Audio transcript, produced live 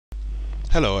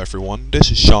Hello everyone, this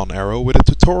is Sean Aero with a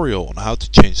tutorial on how to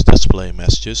change display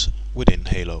messages within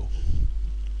Halo.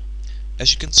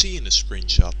 As you can see in the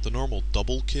screenshot, the normal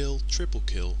double kill, triple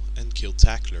kill and kill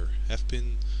tackler have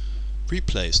been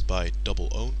replaced by double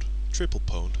owned, triple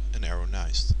pwned and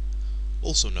aeronized.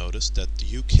 Also notice that the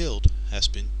you killed has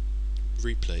been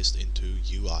replaced into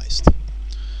you iced.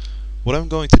 What I'm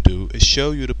going to do is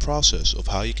show you the process of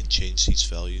how you can change these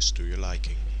values to your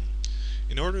liking.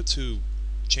 In order to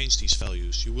change these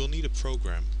values, you will need a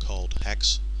program called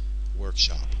Hex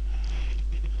Workshop.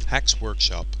 Hex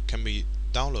Workshop can be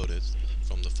downloaded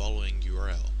from the following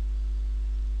URL.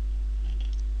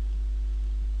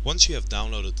 Once you have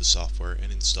downloaded the software and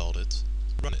installed it,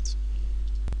 run it.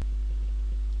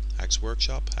 Hex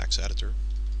Workshop, Hex Editor.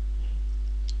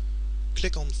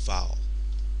 Click on File.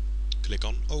 Click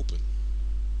on Open.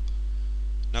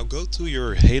 Now go to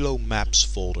your Halo Maps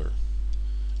folder.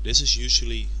 This is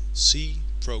usually C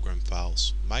Program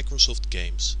Files, Microsoft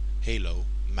Games, Halo,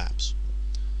 Maps.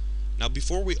 Now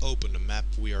before we open the map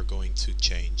we are going to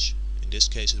change, in this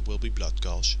case it will be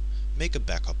bloodgulch, make a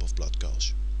backup of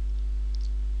bloodgulch.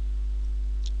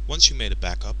 Once you made a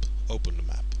backup, open the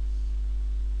map.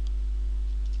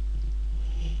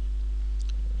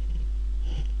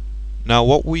 Now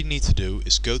what we need to do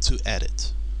is go to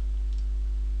Edit.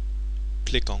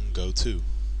 Click on Go To.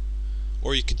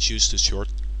 Or you can choose the short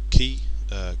key,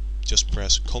 just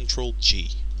press Ctrl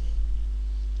G.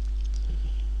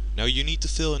 Now you need to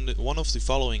fill in one of the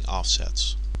following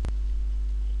offsets.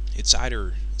 It's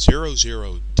either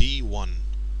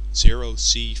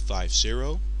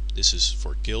 00D10C50, this is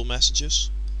for kill messages,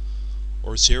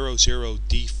 or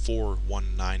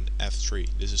 00D419F3,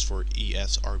 this is for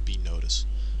ESRB notice,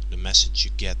 the message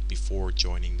you get before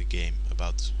joining the game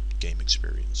about game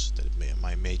experience that it may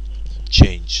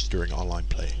change during online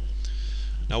play.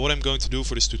 Now what I'm going to do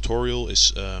for this tutorial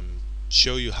is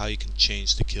show you how you can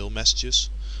change the kill messages.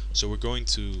 So we're going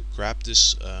to grab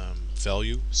this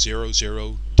value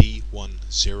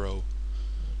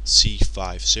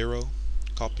 00D10C50,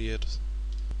 copy it,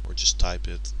 or just type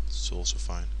it, it's also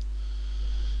fine.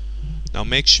 Now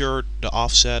make sure the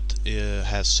offset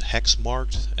has hex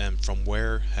marked and from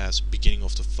where has beginning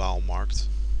of the file marked.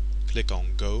 Click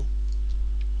on Go.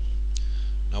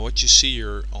 Now what you see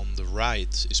here on the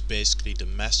right is basically the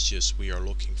messages we are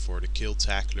looking for, the kill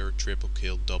tackler, triple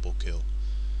kill, double kill.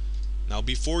 Now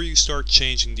before you start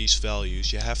changing these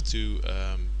values you have to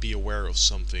be aware of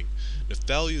something. The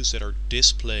values that are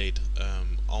displayed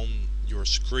on your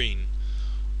screen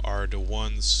are the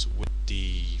ones with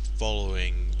the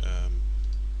following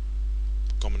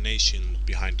combination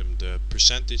behind them, the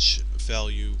percentage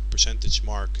value, percentage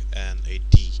mark and a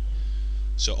D.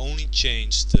 So only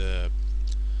change the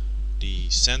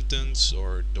sentence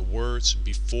or the words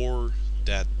before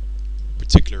that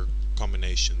particular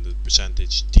combination, the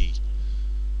percentage D,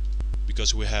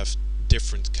 because we have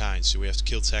different kinds. So we have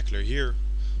kill tackler here,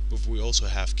 but we also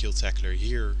have kill tackler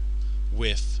here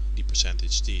with the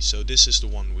percentage D. So this is the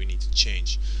one we need to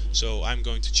change. So I'm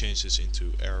going to change this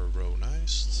into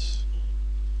aeronized.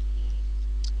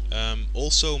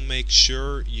 Also make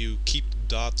sure you keep the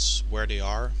dots where they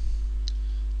are,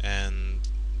 and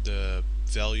the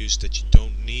values that you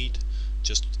don't need,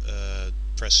 just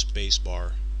press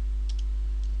spacebar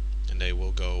and they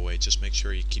will go away. Just make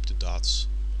sure you keep the dots.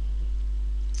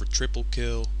 For triple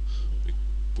kill we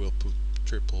will put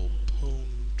triple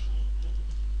pwned.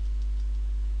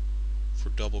 For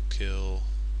double kill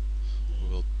we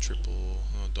will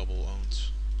double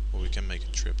owned, or we can make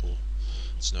it triple,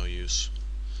 it's no use.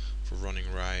 For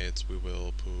running riot we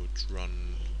will put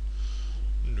run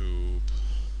noob.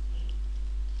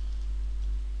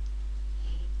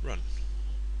 Run.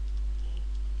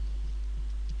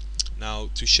 Now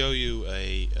to show you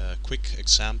a quick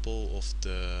example of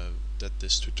that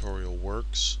this tutorial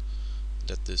works,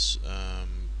 that this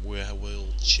we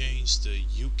will change the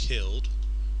you killed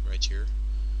right here,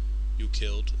 you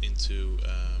killed, into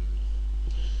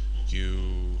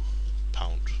you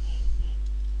pound.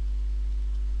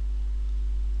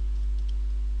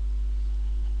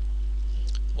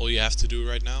 All you have to do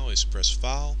right now is press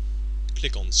File,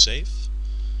 click on Save.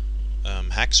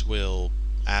 Hex will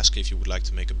ask if you would like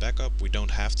to make a backup. We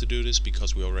don't have to do this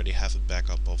because we already have a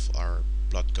backup of our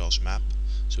bloodgulch map,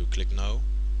 so click No,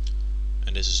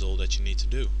 and this is all that you need to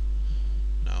do.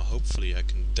 Now hopefully I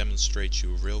can demonstrate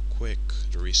you real quick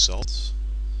the results.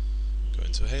 Go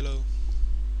into Halo,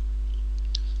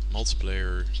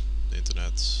 multiplayer, the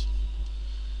internet.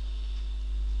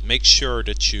 Make sure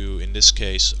that you in this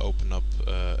case open up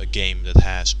a game that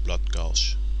has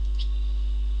bloodgulch,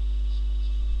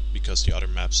 because the other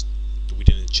maps, we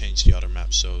didn't change the other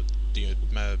maps, so the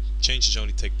changes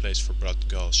only take place for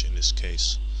bloodgulch in this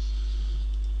case.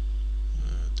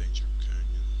 Danger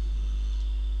canyon.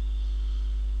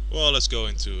 Well, let's go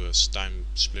into a time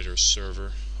splitter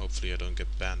server. Hopefully I don't get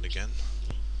banned again.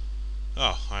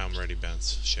 Oh, I am already banned.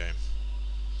 Shame.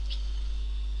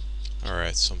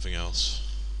 Alright, something else.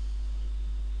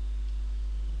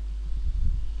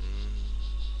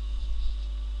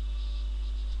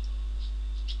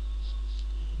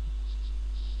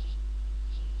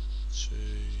 Let's see.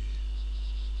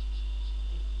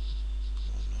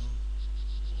 Come on now.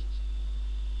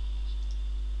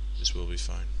 This will be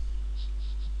fine.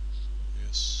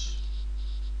 Yes.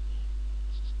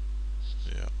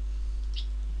 Yeah.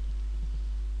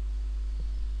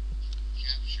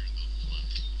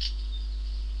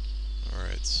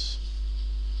 Alright.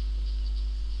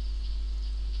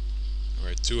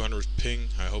 Alright, 200 ping.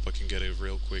 I hope I can get a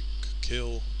real quick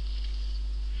kill.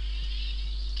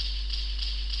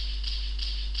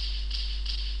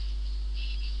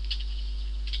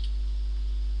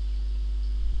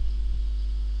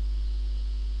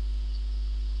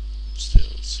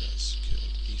 Still it says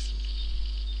killed Ethan.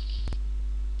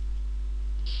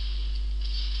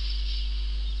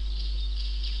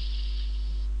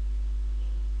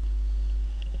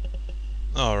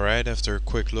 Alright, after a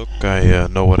quick look, I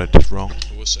know what I did wrong.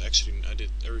 It was actually, I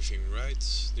did everything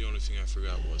right. The only thing I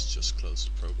forgot was just close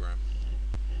the program.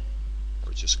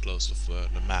 Or just close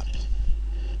the map.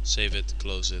 Save it,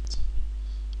 close it,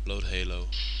 load Halo,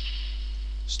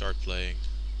 start playing,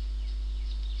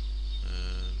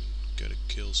 and get a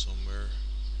kill somewhere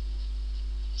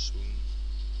soon.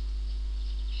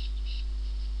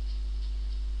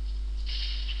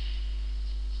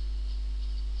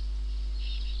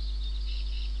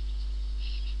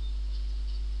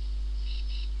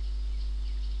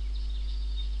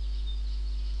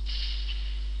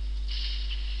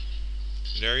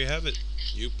 There you have it,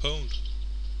 you pwned.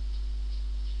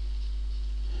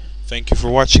 Thank you for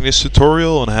watching this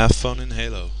tutorial and have fun in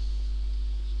Halo.